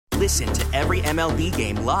Listen to every MLB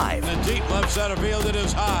game live. In the deep left center field, it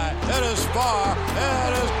is high, it is far,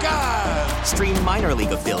 it is gone. Stream minor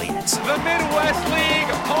league affiliates. The Midwest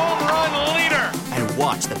League home run leader. And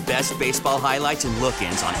watch the best baseball highlights and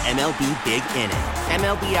look-ins on MLB Big Inning.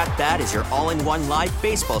 MLB At Bat is your all-in-one live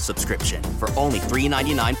baseball subscription for only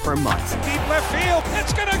 $3.99 per month. Deep left field,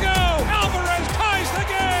 it's gonna go. Alvarez ties the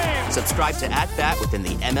game. Subscribe to At Bat within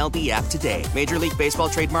the MLB app today. Major League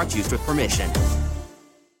Baseball trademarks used with permission.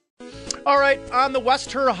 All right, on the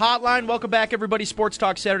West Her Hotline, welcome back, everybody. Sports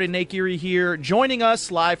Talk Saturday, Nate Geary here. Joining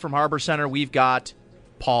us live from Harbor Center, we've got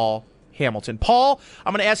Paul Hamilton. Paul,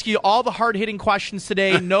 I'm going to ask you all the hard-hitting questions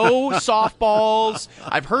today. No softballs.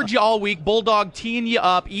 I've heard you all week. Bulldog teeing you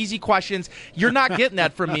up. Easy questions. You're not getting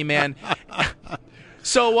that from me, man.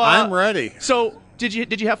 So I'm ready. So did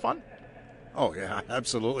you have fun? Oh, yeah,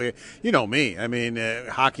 absolutely. You know me. I mean,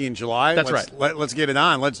 hockey in July. That's right. Let's get it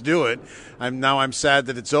on. Let's do it. I'm sad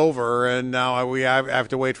that it's over, and now we have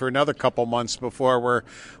to wait for another couple months before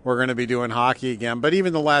we're going to be doing hockey again. But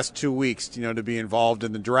even the last 2 weeks, to be involved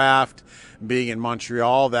in the draft, being in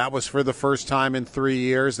Montreal, that was for the first time in 3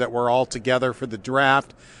 years that we're all together for the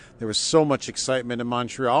draft. There was so much excitement in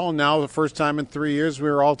Montreal. And now the first time in 3 years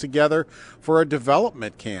we were all together for a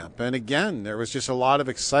development camp. And again, there was just a lot of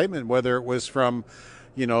excitement, whether it was from,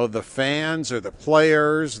 the fans or the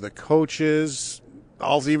players, the coaches,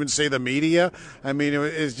 I'll even say the media. I mean,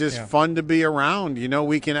 it's just fun to be around.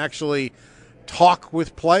 We can actually talk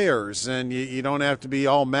with players, and you don't have to be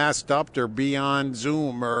all masked up or be on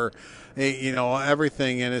Zoom or,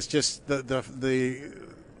 everything. And it's just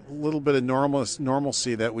the little bit of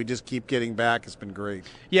normalcy that we just keep getting back has been great.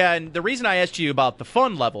 Yeah, and the reason I asked you about the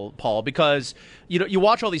fun level, Paul, because you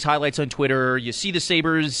watch all these highlights on Twitter, you see the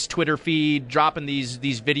Sabres Twitter feed dropping these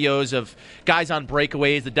videos of guys on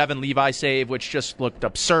breakaways, the Devin Levi save, which just looked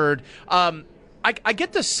absurd. I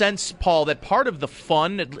get the sense, Paul, that part of the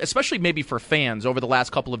fun, especially maybe for fans over the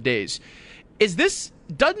last couple of days, is this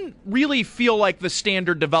doesn't really feel like the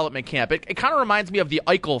standard development camp. It kind of reminds me of the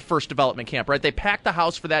Eichel first development camp, right? They packed the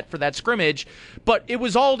house for that scrimmage, but it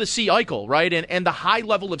was all to see Eichel, right? And the high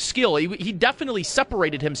level of skill. He definitely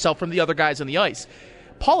separated himself from the other guys on the ice.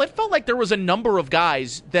 Paul, it felt like there was a number of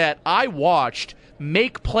guys that I watched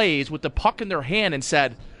make plays with the puck in their hand and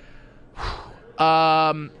said,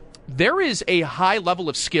 there is a high level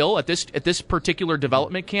of skill at this particular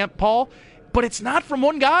development camp, Paul. But it's not from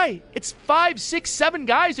one guy. It's 5, 6, 7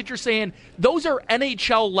 guys that you're saying those are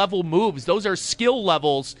NHL-level moves. Those are skill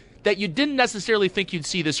levels that you didn't necessarily think you'd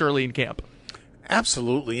see this early in camp.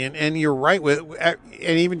 Absolutely, and you're right. And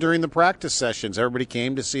even during the practice sessions, everybody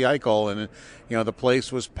came to see Eichel, and the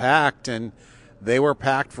place was packed, and they were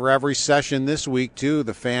packed for every session this week too.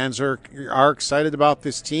 The fans are excited about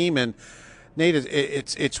this team, and Nate,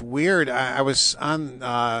 it's weird. I was on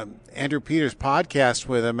Andrew Peters' podcast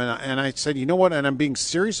with him, and I said, you know what, and I'm being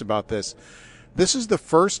serious about this. This is the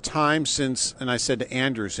first time since, and I said to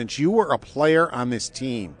Andrew, since you were a player on this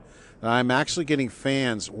team, that I'm actually getting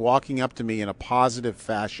fans walking up to me in a positive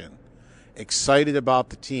fashion, excited about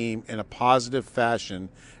the team in a positive fashion,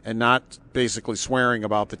 and not basically swearing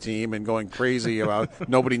about the team and going crazy about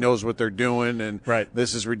nobody knows what they're doing and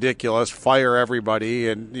This is ridiculous, fire everybody,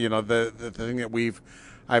 and the thing that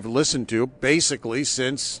I've listened to basically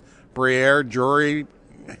since Briere, Drury,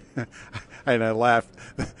 and I laughed,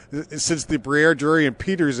 since the Briere, Drury, and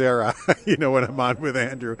Peters era, when I'm on with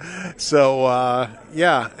Andrew. So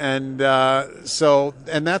and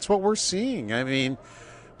that's what we're seeing. I mean,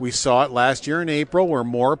 we saw it last year in April where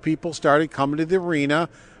more people started coming to the arena,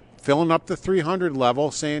 filling up the 300 level,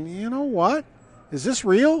 saying, you know what, is this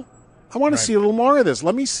real? I want to see a little more of this.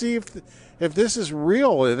 Let me see if this is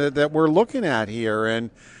real that we're looking at here. And,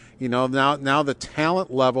 now the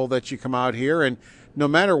talent level that you come out here, and no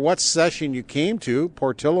matter what session you came to,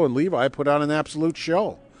 Portillo and Levi put on an absolute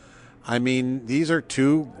show. I mean, these are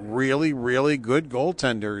two really, really good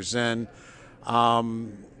goaltenders. And,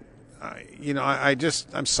 I'm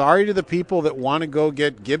sorry to the people that want to go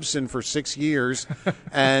get Gibson for 6 years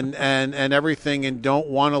and everything, and don't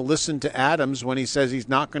want to listen to Adams when he says he's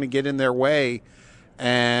not going to get in their way.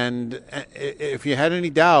 And if you had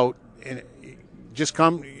any doubt, just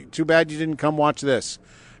come. Too bad you didn't come watch this,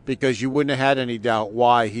 because you wouldn't have had any doubt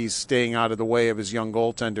why he's staying out of the way of his young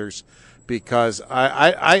goaltenders. Because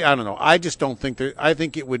I don't know. I just don't think that. I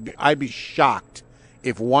think I'd be shocked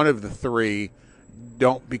if one of the three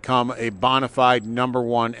don't become a bona fide number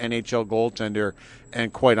one NHL goaltender.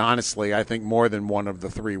 And quite honestly, I think more than one of the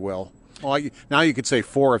three will. Well, now you could say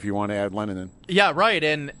 4 if you want to add Lennon in. Yeah, right.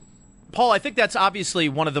 And Paul, I think that's obviously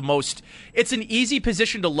one of the most – it's an easy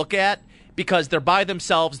position to look at because they're by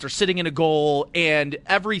themselves, they're sitting in a goal, and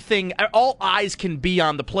everything, all eyes can be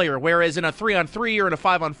on the player. Whereas in a 3-on-3 or in a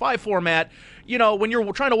 5-on-5 format, you know, when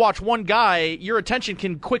you're trying to watch one guy, your attention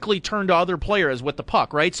can quickly turn to other players with the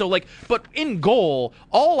puck, right? So, like, but in goal,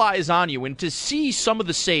 all eyes on you, and to see some of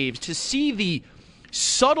the saves, to see the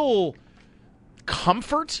subtle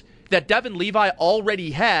comfort that Devin Levi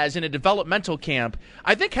already has in a developmental camp,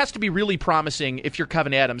 I think has to be really promising if you're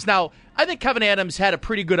Kevyn Adams. Now, I think Kevyn Adams had a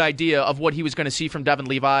pretty good idea of what he was going to see from Devin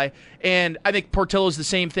Levi, and I think Portillo's the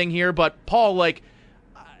same thing here, but Paul, like,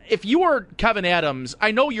 if you are Kevyn Adams,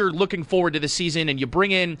 I know you're looking forward to the season and you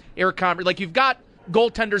bring in Eric Comrie, like you've got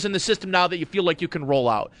goaltenders in the system now that you feel like you can roll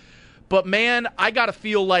out. But, man, I got to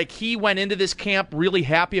feel like he went into this camp really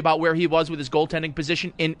happy about where he was with his goaltending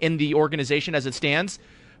position in the organization as it stands.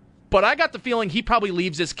 But I got the feeling he probably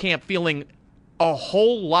leaves this camp feeling a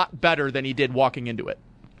whole lot better than he did walking into it.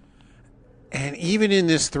 And even in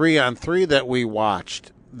this 3-on-3 that we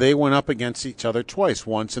watched, they went up against each other twice.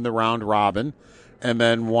 Once in the round robin, and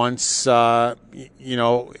then once, in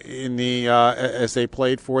the as they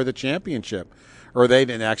played for the championship. Or they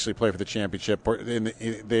didn't actually play for the championship.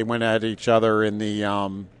 They went at each other in the,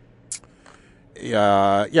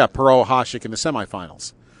 Perot Hasek in the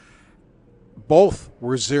semifinals. Both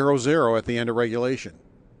were 0-0 at the end of regulation,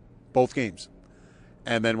 both games,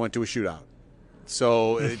 and then went to a shootout.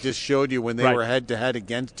 So it just showed you when they were head-to-head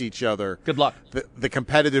against each other. Good luck. The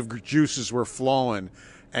competitive juices were flowing,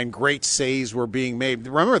 and great saves were being made.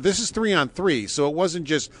 Remember, this is 3-on-3, so it wasn't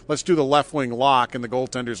just let's do the left wing lock and the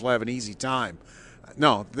goaltenders will have an easy time.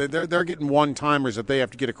 No, they're getting one-timers that they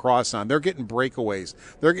have to get across on. They're getting breakaways.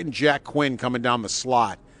 They're getting Jack Quinn coming down the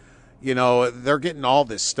slot. You know, they're getting all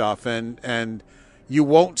this stuff, and you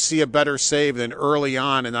won't see a better save than early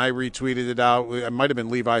on, and I retweeted it out. It might have been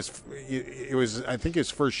Levi's. It was, I think, his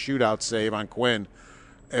first shootout save on Quinn.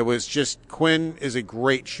 It was just, Quinn is a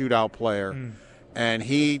great shootout player, and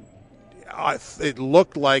it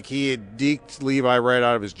looked like he had deked Levi right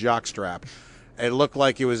out of his jockstrap. It looked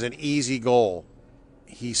like it was an easy goal.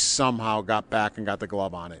 He somehow got back and got the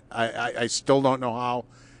glove on it. I still don't know how.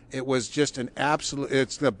 It was just an absolute –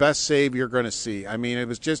 it's the best save you're going to see. I mean, it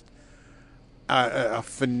was just a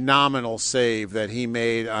phenomenal save that he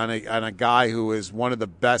made on a guy who is one of the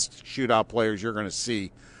best shootout players you're going to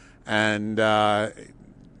see. And,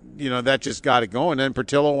 that just got it going. And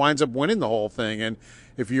Portillo winds up winning the whole thing. And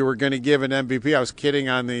if you were going to give an MVP, I was kidding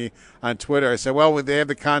on Twitter. I said, well, they have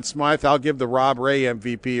the Conn Smythe, I'll give the Rob Ray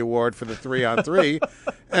MVP award for the 3-on-3.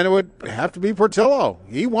 And it would have to be Portillo.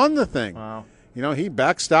 He won the thing. Wow. He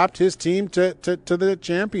backstopped his team to the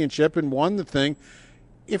championship and won the thing.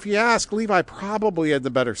 If you ask, Levi probably had the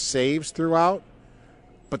better saves throughout,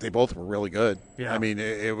 but they both were really good. Yeah. I mean,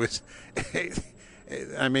 it was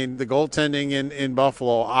the goaltending in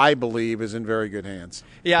Buffalo, I believe, is in very good hands.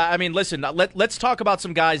 Yeah, I mean, listen, let's talk about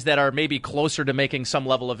some guys that are maybe closer to making some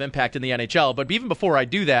level of impact in the NHL. But even before I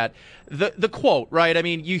do that, the quote, right? I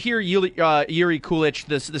mean, you hear Yuri Kulich,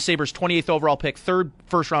 the Sabres' 28th overall pick, third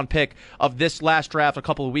first-round pick of this last draft a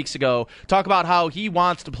couple of weeks ago, talk about how he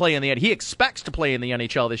wants to play in the NHL. He expects to play in the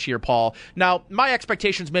NHL this year, Paul. Now, my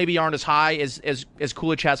expectations maybe aren't as high as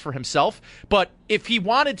Kulich has for himself, but if he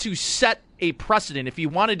wanted to set a precedent, if he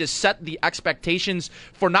wanted to set the expectations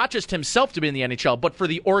for not just himself to be in the NHL, but for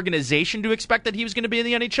the organization to expect that he was going to be in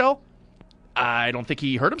the NHL, I don't think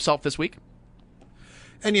he hurt himself this week.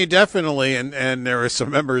 And you definitely, and there are some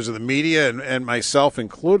members of the media and myself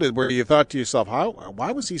included, where you thought to yourself,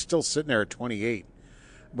 why was he still sitting there at 28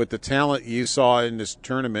 with the talent you saw in this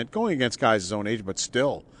tournament, going against guys his own age, but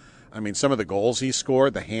still. I mean, some of the goals he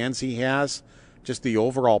scored, the hands he has, just the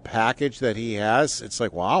overall package that he has, it's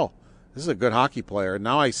like, wow. This is a good hockey player.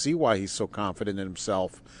 Now I see why he's so confident in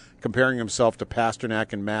himself, comparing himself to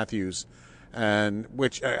Pasternak and Matthews, and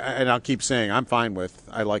I'll keep saying I'm fine with.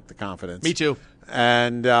 I like the confidence. Me too.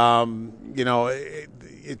 And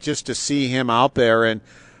it just to see him out there, and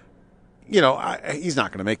he's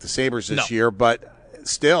not going to make the Sabres this year, but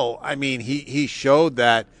still, I mean, he showed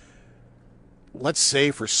that. Let's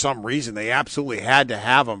say for some reason they absolutely had to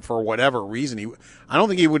have him for whatever reason. I don't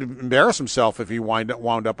think he would embarrass himself if he wound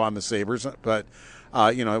up on the Sabres, but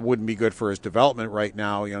it wouldn't be good for his development right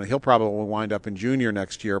now. He'll probably wind up in junior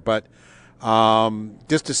next year, but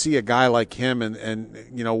just to see a guy like him and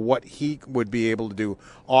what he would be able to do.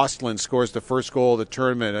 Ostlund scores the first goal of the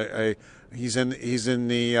tournament. He's in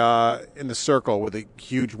the circle with a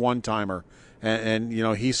huge one-timer. And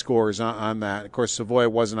he scores on that. Of course, Savoy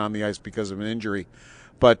wasn't on the ice because of an injury.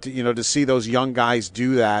 But, to see those young guys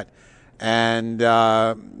do that and,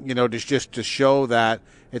 just to show that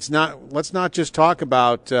It's not. Let's not just talk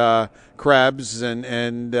about Krebs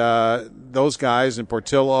and those guys and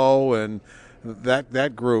Portillo and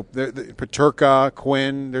that group. Peterka,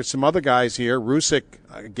 Quinn. There's some other guys here. Rusick,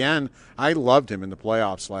 again. I loved him in the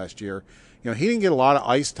playoffs last year. He didn't get a lot of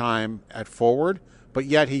ice time at forward, but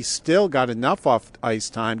yet he still got enough off ice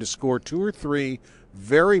time to score 2 or 3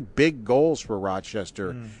 very big goals for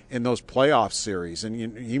Rochester in those playoff series.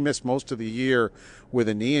 And he missed most of the year with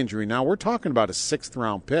a knee injury. Now we're talking about a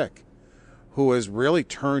 6th-round pick who has really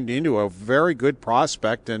turned into a very good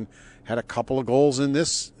prospect and had a couple of goals in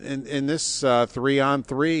this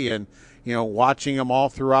 3-on-3. And watching him all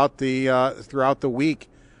throughout the week,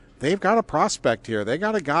 they've got a prospect here. They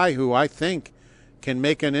got a guy who I think can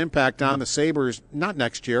make an impact on the Sabres, not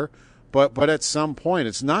next year, but at some point.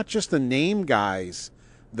 It's not just the name guys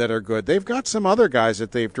that are good. They've got some other guys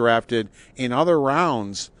that they've drafted in other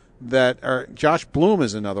rounds that are. Josh Bloom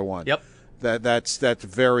is another one. Yep. That's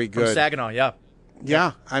very good. From Saginaw, yeah.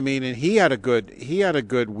 Yeah, I mean, and he had a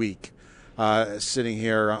good week sitting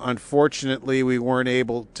here. Unfortunately, we weren't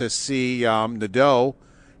able to see Nadeau.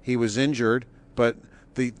 He was injured, but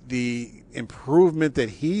the improvement that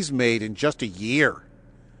he's made in just a year,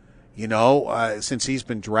 since he's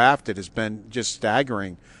been drafted, has been just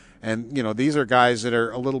staggering. And these are guys that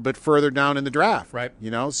are a little bit further down in the draft, right?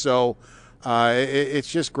 So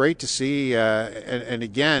it's just great to see. And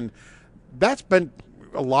again, that's been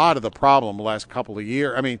a lot of the problem the last couple of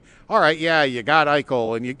years. I mean, all right, yeah, you got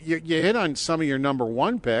Eichel, and you hit on some of your number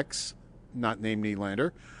 1 picks, not named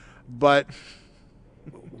Nylander, but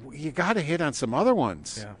you got to hit on some other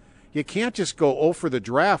ones. Yeah. You can't just go 0 for the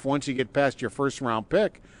draft once you get past your first-round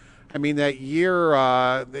pick. I mean, that year,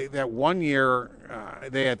 that 1 year,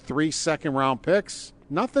 they had 3 second-round picks.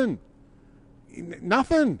 Nothing.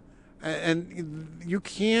 And you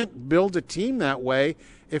can't build a team that way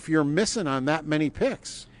if you're missing on that many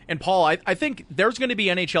picks. And, Paul, I think there's going to be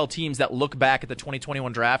NHL teams that look back at the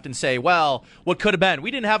 2021 draft and say, well, what could have been?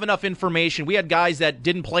 We didn't have enough information. We had guys that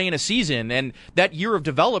didn't play in a season, and that year of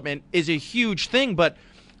development is a huge thing. But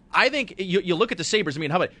I think you look at the Sabres. I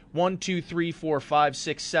mean, how about 1, 2, 3, 4, 5,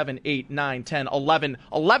 6, 7, 8, 9, 10,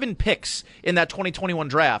 11 picks in that 2021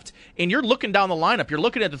 draft. And you're looking down the lineup. You're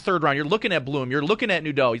looking at the 3rd round. You're looking at Bloom. You're looking at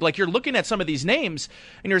Nadeau. Like, you're looking at some of these names,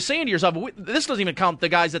 and you're saying to yourself, this doesn't even count the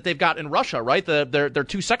guys that they've got in Russia, right? Their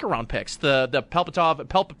 2 second-round picks, the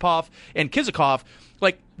Pelpapov and Kizikov.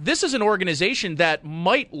 Like, this is an organization that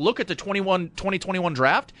might look at the 2021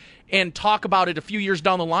 draft and talk about it a few years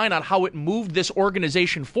down the line on how it moved this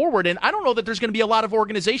organization forward. And I don't know that there's going to be a lot of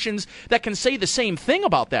organizations that can say the same thing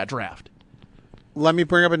about that draft. Let me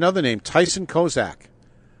bring up another name, Tyson Kozak.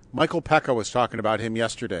 Michael Pekka was talking about him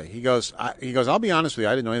yesterday. He goes, I'll be honest with you,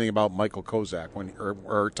 I didn't know anything about Michael Kozak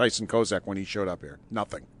or Tyson Kozak when he showed up here.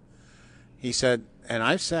 Nothing. He said, and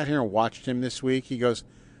I've sat here and watched him this week. He goes,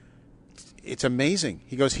 it's amazing.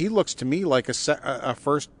 He goes, he looks to me like a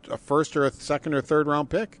first or a second or 3rd round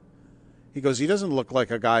pick. He goes, he doesn't look like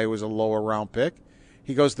a guy who was a lower round pick.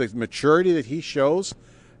 He goes, the maturity that he shows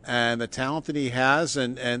and the talent that he has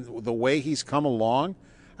and the way he's come along.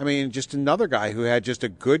 I mean, just another guy who had just a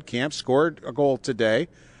good camp, scored a goal today,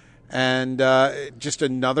 and just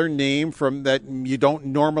another name from that you don't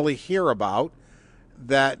normally hear about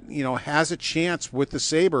that, has a chance with the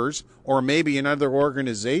Sabres or maybe another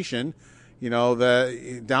organization,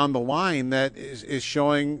 down the line that is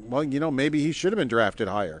showing, well, maybe he should have been drafted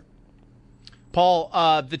higher. Paul,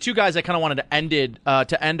 the 2 guys I kind of wanted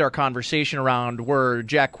to end our conversation around were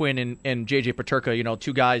Jack Quinn and J.J. Peterka,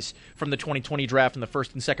 2 guys from the 2020 draft in the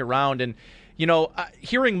 1st and 2nd round. And,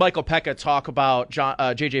 hearing Michael Pekka talk about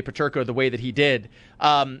J.J. Peterka the way that he did,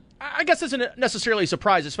 I guess isn't necessarily a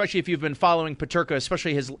surprise, especially if you've been following Peterka,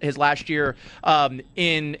 especially his last year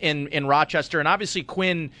in Rochester. And obviously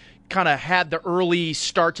Quinn kind of had the early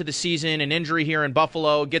start to the season, an injury here in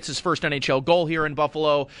Buffalo, gets his first NHL goal here in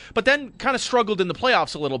Buffalo, but then kind of struggled in the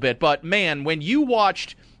playoffs a little bit. But, man, when you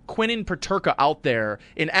watched Quinn and Peterka out there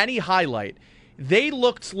in any highlight, they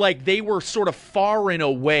looked like they were sort of far and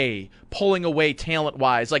away, pulling away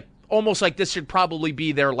talent-wise, like almost like this should probably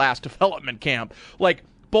be their last development camp. Like,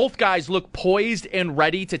 both guys look poised and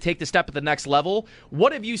ready to take the step at the next level.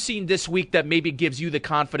 What have you seen this week that maybe gives you the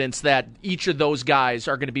confidence that each of those guys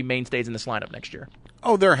are going to be mainstays in this lineup next year?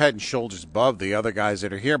 Oh, they're head and shoulders above the other guys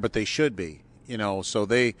that are here, but they should be. So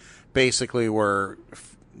they basically were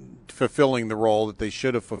fulfilling the role that they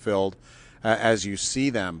should have fulfilled as you see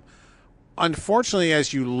them. Unfortunately,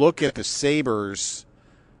 as you look at the Sabres,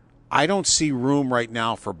 I don't see room right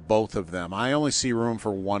now for both of them. I only see room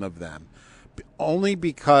for one of them. Only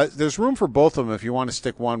because there's room for both of them if you want to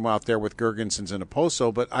stick one out there with Girgensons and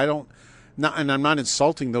Oposo, but and I'm not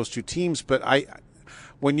insulting those two teams, but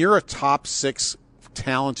when you're a top 6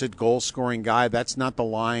 talented goal-scoring guy, that's not the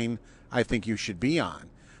line I think you should be on.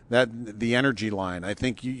 The energy line. I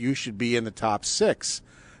think you should be in the top 6.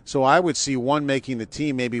 So I would see one making the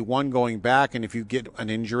team, maybe one going back, and if you get an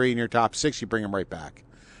injury in your top 6, you bring him right back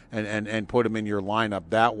and put him in your lineup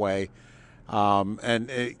that way.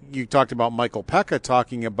 You talked about Michael Pekka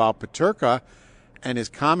talking about Peterka, and his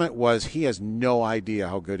comment was he has no idea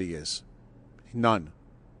how good he is. None.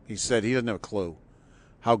 He said he doesn't have a clue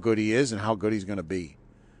how good he is and how good he's going to be.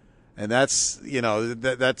 And that's,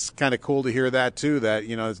 that's kind of cool to hear that too, that,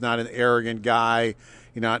 it's not an arrogant guy,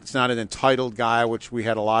 it's not an entitled guy, which we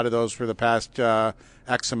had a lot of those for the past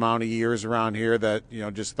X amount of years around here that,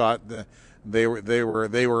 just thought that they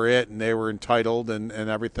were it and they were entitled and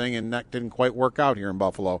everything, and that didn't quite work out here in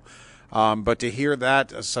Buffalo. But to hear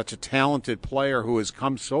that as such a talented player who has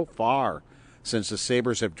come so far since the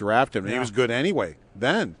Sabres have drafted him, and he was good anyway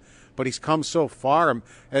then. But he's come so far.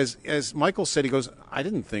 As Michael said, he goes, I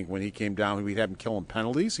didn't think when he came down we'd have him killing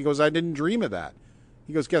penalties. He goes, I didn't dream of that.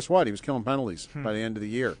 He goes, guess what? He was killing penalties by the end of the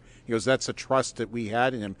year. He goes, that's the trust that we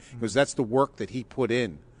had in him. He goes, that's the work that he put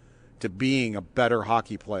in to being a better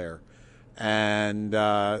hockey player. And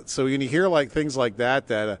so when you hear things like that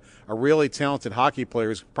a really talented hockey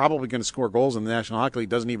player is probably going to score goals in the National Hockey League,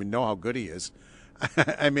 doesn't even know how good he is.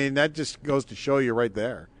 I mean, that just goes to show you right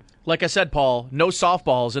there. Like I said, Paul, no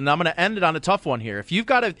softballs, and I'm going to end it on a tough one here. If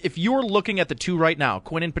you're looking at the two right now,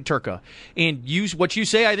 Quinn and Peterka, and what you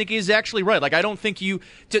say, I think is actually right. I don't think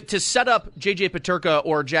to set up J.J. Peterka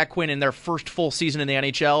or Jack Quinn in their first full season in the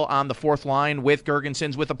NHL on the fourth line with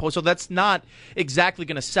Girgensons, with Oposo, that's not exactly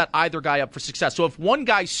going to set either guy up for success. So if one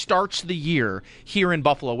guy starts the year here in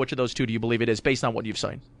Buffalo, which of those two do you believe it is, based on what you've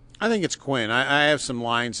seen? I think it's Quinn. I have some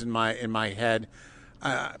lines in my head.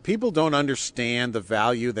 People don't understand the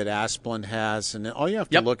value that Asplund has, and all you have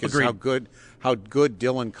to look is how good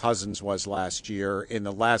Dylan Cousins was last year in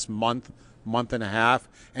the last month and a half,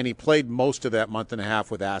 and he played most of that month and a half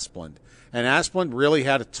with Asplund. And Asplund really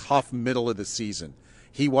had a tough middle of the season.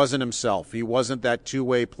 He wasn't himself. He wasn't that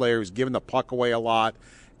two-way player. He was giving the puck away a lot.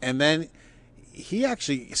 And then he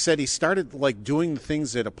actually said he started doing the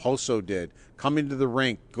things that Oposo did, coming to the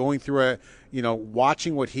rink, going through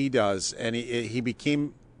watching what he does, and he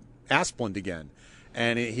became Asplund again,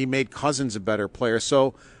 and he made Cousins a better player.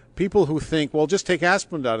 So people who think, well, just take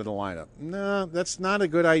Asplund out of the lineup, no, that's not a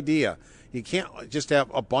good idea. You can't just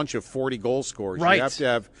have a bunch of 40 goal scorers. Right. You have to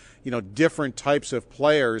have different types of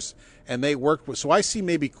players, and they work with. So I see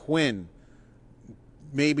maybe Quinn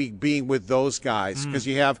being with those guys, because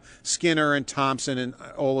you have Skinner and Thompson and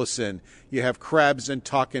Olesen. You have Krebs and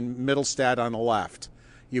Tuck and Middlestad on the left.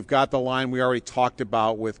 You've got the line we already talked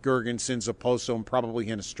about with Girgensons, Oposo, and probably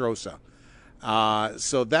Hinostroza.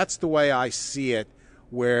 So that's the way I see it,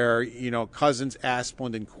 where, Cousins,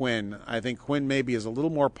 Asplund, and Quinn. I think Quinn maybe is a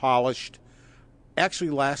little more polished. Actually,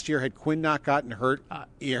 last year, had Quinn not gotten hurt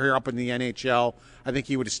here up in the NHL, I think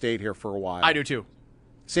he would have stayed here for a while. I do too.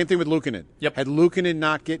 Same thing with Luukkonen. Yep. Had Luukkonen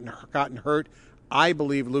not gotten hurt, I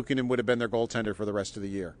believe Luukkonen would have been their goaltender for the rest of the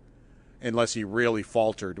year, unless he really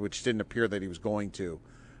faltered, which didn't appear that he was going to.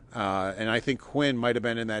 And I think Quinn might have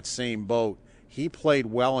been in that same boat. He played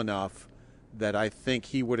well enough that I think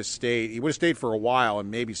he would have stayed. He would have stayed for a while and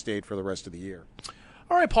maybe stayed for the rest of the year.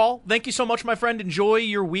 All right, Paul, thank you so much, my friend. Enjoy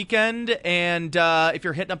your weekend. And if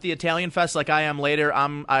you're hitting up the Italian Fest like I am later,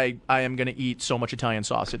 I am going to eat so much Italian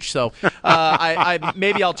sausage. So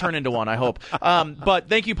maybe I'll turn into one, I hope. But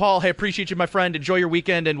thank you, Paul. I appreciate you, my friend. Enjoy your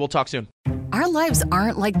weekend, and we'll talk soon. Our lives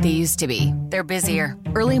aren't like they used to be. They're busier.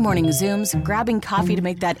 Early morning Zooms, grabbing coffee to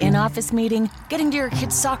make that in-office meeting, getting to your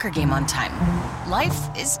kid's soccer game on time. Life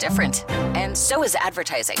is different, and so is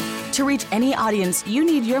advertising. To reach any audience, you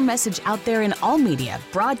need your message out there in all media,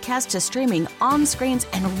 broadcast to streaming, on screens,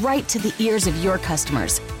 and right to the ears of your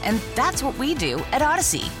customers. And that's what we do at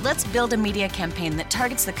Odyssey. Let's build a media campaign that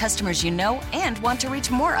targets the customers you know and want to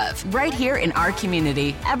reach more of, right here in our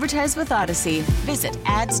community. Advertise with Odyssey. Visit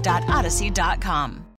ads.odyssey.com.